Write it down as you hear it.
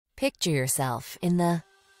Picture yourself in the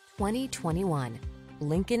 2021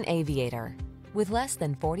 Lincoln Aviator. With less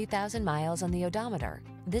than 40,000 miles on the odometer,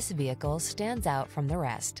 this vehicle stands out from the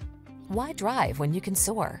rest. Why drive when you can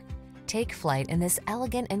soar? Take flight in this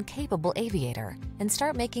elegant and capable Aviator and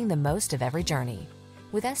start making the most of every journey.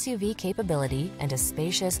 With SUV capability and a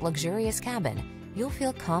spacious, luxurious cabin, you'll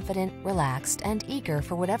feel confident, relaxed, and eager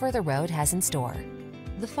for whatever the road has in store.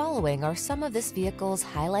 The following are some of this vehicle's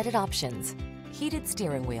highlighted options: heated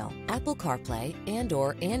steering wheel, Apple CarPlay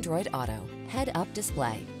and/or Android Auto, head-up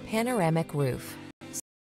display, panoramic roof,